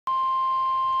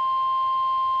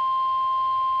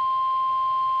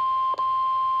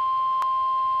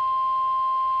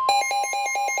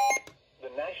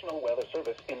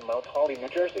Office in Mount Holly, New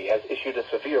Jersey has issued a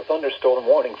severe thunderstorm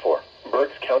warning for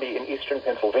Berks County in eastern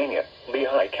Pennsylvania,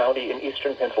 Lehigh County in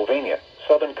eastern Pennsylvania,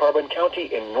 Southern Carbon County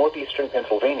in northeastern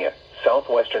Pennsylvania,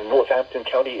 Southwestern Northampton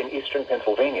County in eastern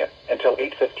Pennsylvania, until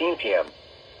 8:15 p.m.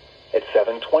 At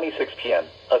 7:26 p.m.,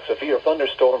 a severe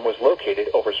thunderstorm was located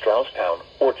over Strausstown,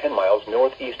 or 10 miles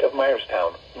northeast of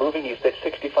Myerstown, moving east at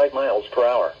 65 miles per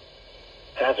hour.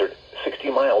 Hazard,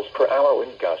 60 miles per hour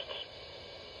wind gusts.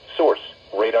 Source,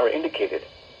 radar indicated.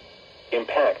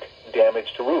 Impact,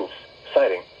 damage to roofs,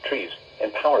 siding, trees,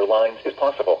 and power lines is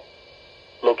possible.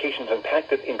 Locations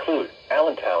impacted include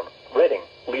Allentown, Reading,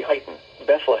 Lehighton,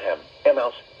 Bethlehem,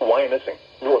 Emmaus, Wyomissing,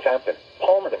 Northampton,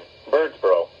 Palmerton,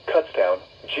 Birdsboro, Kutztown,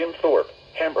 Jim Thorpe,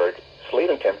 Hamburg,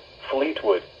 Slavington,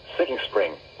 Fleetwood, Sicking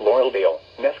Spring, Laureldale,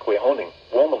 Nesquehoning,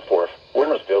 Wilmington,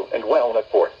 Wernersville, and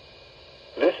Walnutport.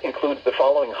 This includes the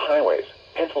following highways: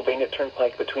 Pennsylvania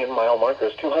Turnpike between mile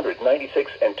markers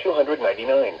 296 and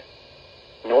 299.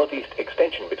 Northeast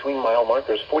extension between mile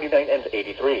markers 49 and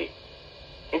 83.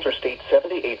 Interstate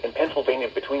 78 in Pennsylvania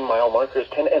between mile markers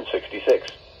 10 and 66.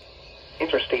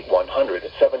 Interstate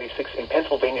 176 in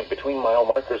Pennsylvania between mile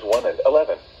markers 1 and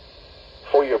 11.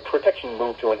 For your protection,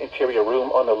 move to an interior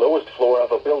room on the lowest floor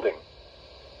of a building.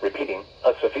 Repeating,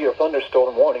 a severe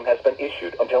thunderstorm warning has been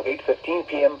issued until 8:15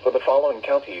 p.m. for the following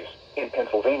counties in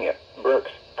Pennsylvania: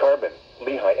 Berks, Carbon,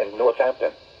 Lehigh, and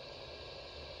Northampton.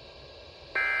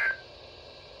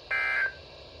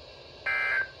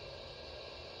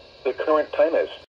 The current time is